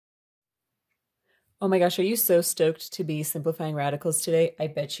Oh my gosh, are you so stoked to be simplifying radicals today? I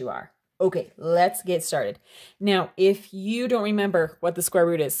bet you are. Okay, let's get started. Now, if you don't remember what the square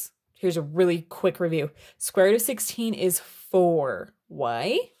root is, here's a really quick review. Square root of 16 is 4.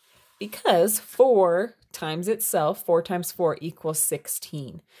 Why? Because 4 times itself, 4 times 4 equals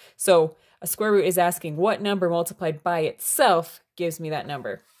 16. So a square root is asking what number multiplied by itself gives me that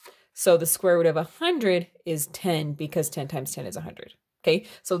number. So the square root of 100 is 10 because 10 times 10 is 100. Okay,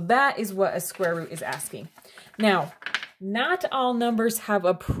 so that is what a square root is asking. Now, not all numbers have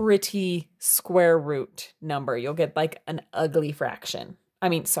a pretty square root number. You'll get like an ugly fraction. I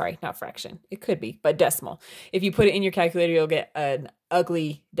mean, sorry, not fraction. It could be, but decimal. If you put it in your calculator, you'll get an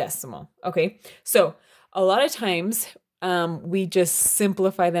ugly decimal. Okay, so a lot of times we just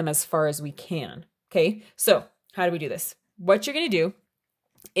simplify them as far as we can. Okay, so how do we do this? What you're going to do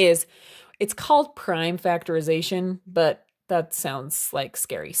is, it's called prime factorization, but that sounds like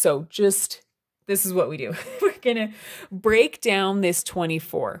scary. So just, this is what we do. We're going to break down this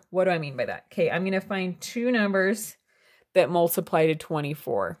 24. What do I mean by that? Okay, I'm going to find two numbers that multiply to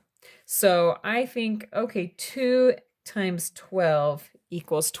 24. So I think, okay, 2 times 12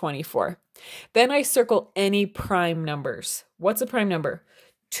 equals 24. Then I circle any prime numbers. What's a prime number?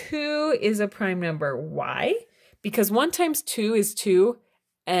 2 is a prime number. Why? Because 1 times 2 is 2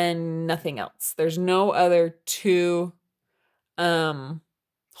 and nothing else. There's no other 2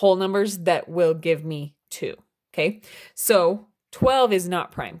 whole numbers that will give me 2. Okay, so 12 is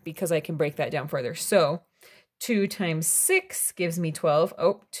not prime because I can break that down further. So 2 times 6 gives me 12.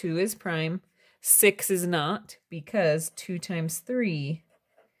 Oh, 2 is prime. 6 is not because 2 times 3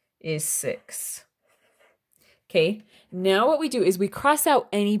 is 6. Okay, now what we do is we cross out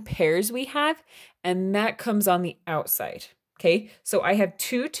any pairs we have, and that comes on the outside. Okay, so I have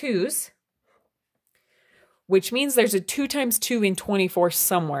 2 2s, which means there's a 2 times 2 in 24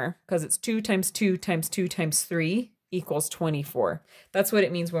 somewhere, because it's 2 times 2 times 2 times 3 equals 24. That's what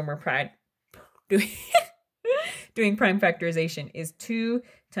it means when we're doing prime factorization, is 2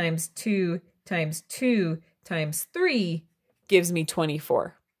 times 2 times 2 times 3 gives me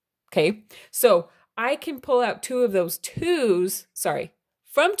 24. Okay, so I can pull out 2 of those 2s, sorry,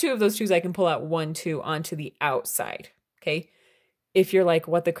 from 2 of those 2s I can pull out 1 2 onto the outside. Okay, if you're like,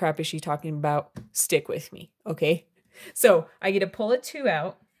 what the crap is she talking about? Stick with me, okay? So I get to pull a 2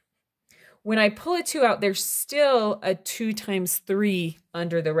 out. When I pull a 2 out, there's still a 2 times 3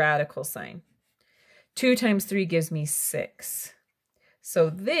 under the radical sign. 2 times 3 gives me 6. So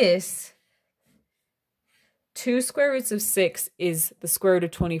this 2 square roots of 6 is the square root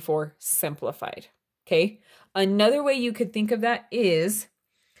of 24 simplified, okay? Another way you could think of that is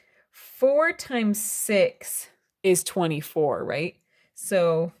 4 times 6 is 24, right?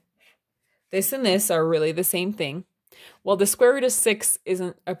 So this and this are really the same thing. Well, the square root of 6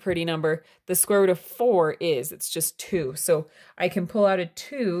 isn't a pretty number. The square root of 4 is. It's just 2. So I can pull out a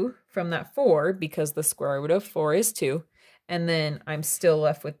 2 from that 4 because the square root of 4 is 2. And then I'm still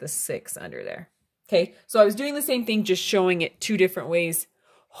left with the 6 under there. Okay, so I was doing the same thing, just showing it 2 different ways.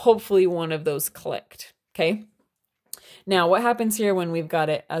 Hopefully one of those clicked. Okay, now what happens here when we've got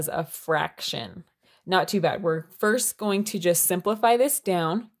it as a fraction? Not too bad. We're first going to just simplify this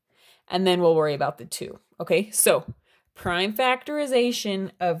down, and then we'll worry about the 2. Okay, so prime factorization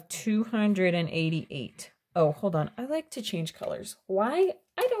of 288. Oh, hold on. I like to change colors. Why?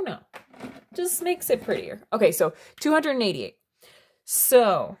 I don't know. Just makes it prettier. Okay, so 288.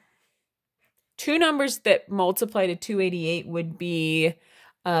 So 2 numbers that multiply to 288 would be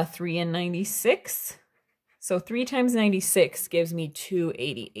 3 and 96. So 3 times 96 gives me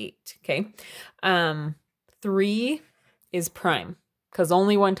 288, okay? 3 is prime, because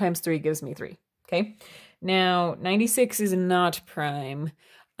only 1 times 3 gives me 3, okay? Now, 96 is not prime.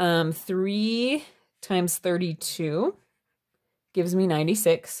 3 times 32 gives me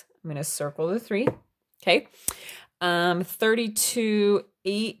 96. I'm going to circle the 3, okay? 32,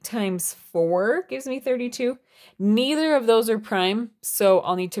 8 times 4 gives me 32. Neither of those are prime, so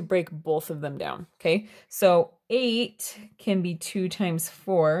I'll need to break both of them down, okay? So 8 can be 2 times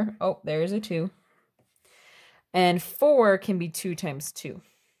 4. Oh, there's a 2. And 4 can be 2 times 2.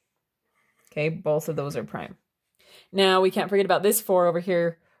 Okay, both of those are prime. Now, we can't forget about this 4 over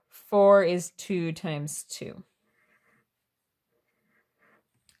here. 4 is 2 times 2.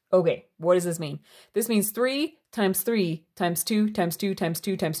 Okay, what does this mean? This means 3 times 3 times 2 times 2 times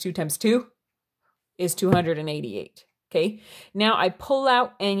 2 times 2 times 2 is 288. Okay, now I pull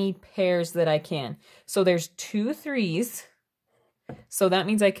out any pairs that I can. So there's 2 3s. So that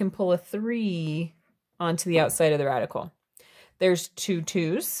means I can pull a 3 onto the outside of the radical. There's 2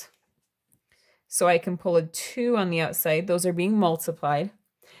 2s. So I can pull a 2 on the outside. Those are being multiplied.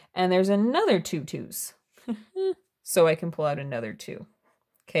 And there's another 2 2s. So I can pull out another 2.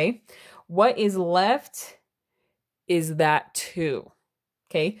 Okay. What is left is that 2.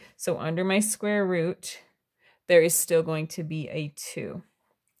 Okay. So under my square root, there is still going to be a 2.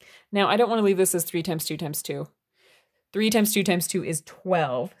 Now, I don't want to leave this as 3 times 2 times 2. 3 times 2 times 2 is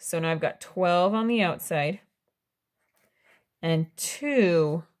 12. So now I've got 12 on the outside and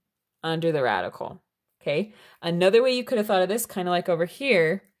 2 under the radical. Okay. Another way you could have thought of this, kind of like over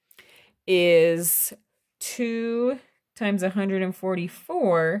here, is 2 times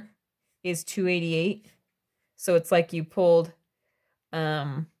 144 is 288. So it's like you pulled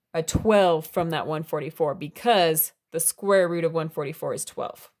a 12 from that 144 because the square root of 144 is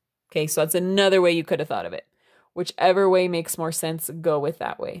 12. Okay, so that's another way you could have thought of it. Whichever way makes more sense, go with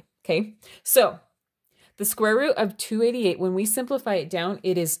that way. Okay, so the square root of 288, when we simplify it down,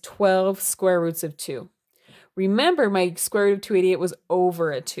 it is 12 square roots of 2. Remember, my square root of 288 was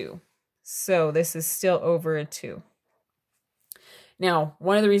over a 2. So this is still over a 2. Now,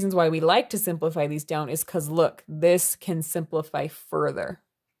 one of the reasons why we like to simplify these down is because, look, this can simplify further.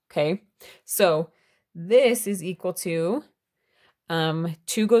 Okay, so this is equal to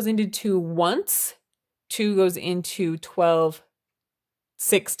 2 goes into 2 once, 2 goes into 12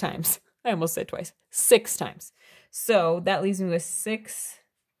 6 times. I almost said twice. 6 times. So that leaves me with 6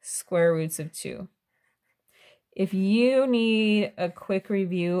 square roots of 2. If you need a quick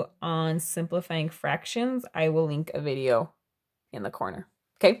review on simplifying fractions, I will link a video in the corner.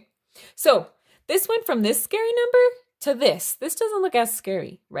 Okay, so this went from this scary number to this. This doesn't look as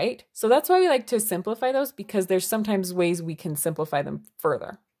scary, right? So that's why we like to simplify those, because there's sometimes ways we can simplify them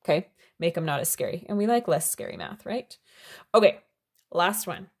further, okay? Make them not as scary. And we like less scary math, right? Okay, last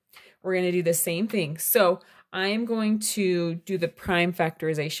one. We're going to do the same thing. So I'm going to do the prime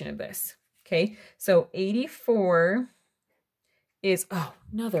factorization of this, okay? So 84 is, oh,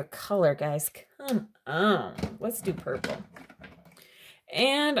 another color, guys. Come on. Let's do purple.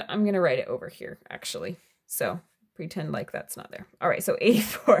 And I'm going to write it over here, actually. So pretend like that's not there. All right, so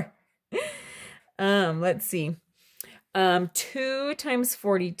 84. Let's see. 2 times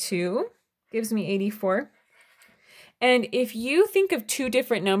 42 gives me 84. And if you think of two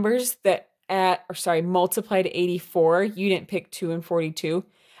different numbers that multiplied 84, you didn't pick 2 and 42.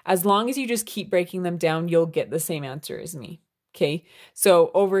 As long as you just keep breaking them down, you'll get the same answer as me. Okay,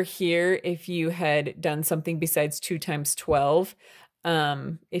 so over here, if you had done something besides 2 times 12,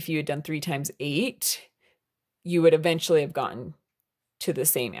 if you had done 3 times 8, you would eventually have gotten to the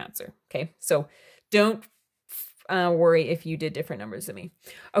same answer. Okay, so don't worry if you did different numbers than me.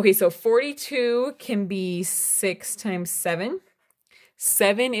 Okay, so 42 can be 6 times 7.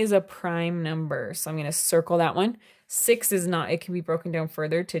 7 is a prime number, so I'm going to circle that one. 6 is not. It can be broken down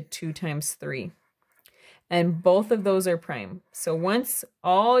further to 2 times 3. And both of those are prime. So once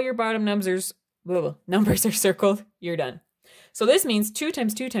all your bottom numbers are circled, you're done. So this means 2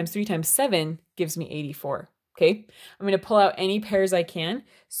 times 2 times 3 times 7 gives me 84. Okay, I'm going to pull out any pairs I can.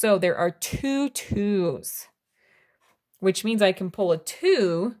 So there are 2 2s, which means I can pull a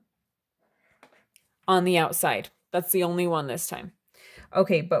 2 on the outside. That's the only one this time.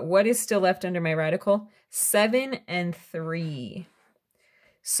 Okay, but what is still left under my radical? 7 and 3.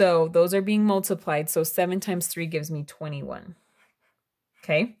 So those are being multiplied. So 7 times 3 gives me 21.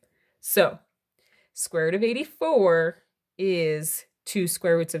 Okay, so square root of 84 is 2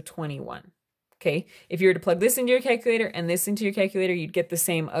 square roots of 21. Okay, if you were to plug this into your calculator and this into your calculator, you'd get the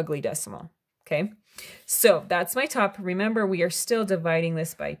same ugly decimal. Okay, so that's my top. Remember, we are still dividing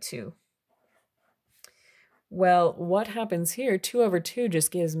this by 2. Well, what happens here? 2 over 2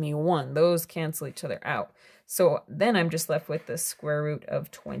 just gives me 1. Those cancel each other out. So then I'm just left with the square root of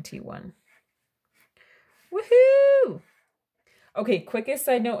 21. Woohoo! Okay, quickest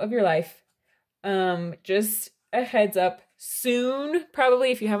side note of your life. Just a heads up, soon,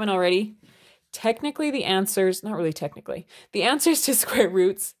 probably if you haven't already, technically the answers, not really technically, the answers to square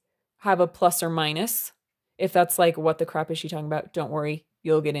roots have a plus or minus. If that's like, what the crap is she talking about? Don't worry,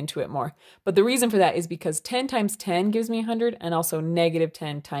 you'll get into it more. But the reason for that is because 10 times 10 gives me 100, and also negative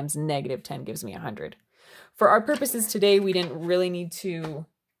 10 times negative 10 gives me 100. For our purposes today, we didn't really need to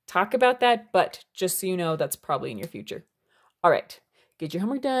talk about that, but just so you know, that's probably in your future. All right, get your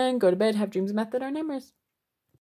homework done, go to bed, have dreams of math that are numbers.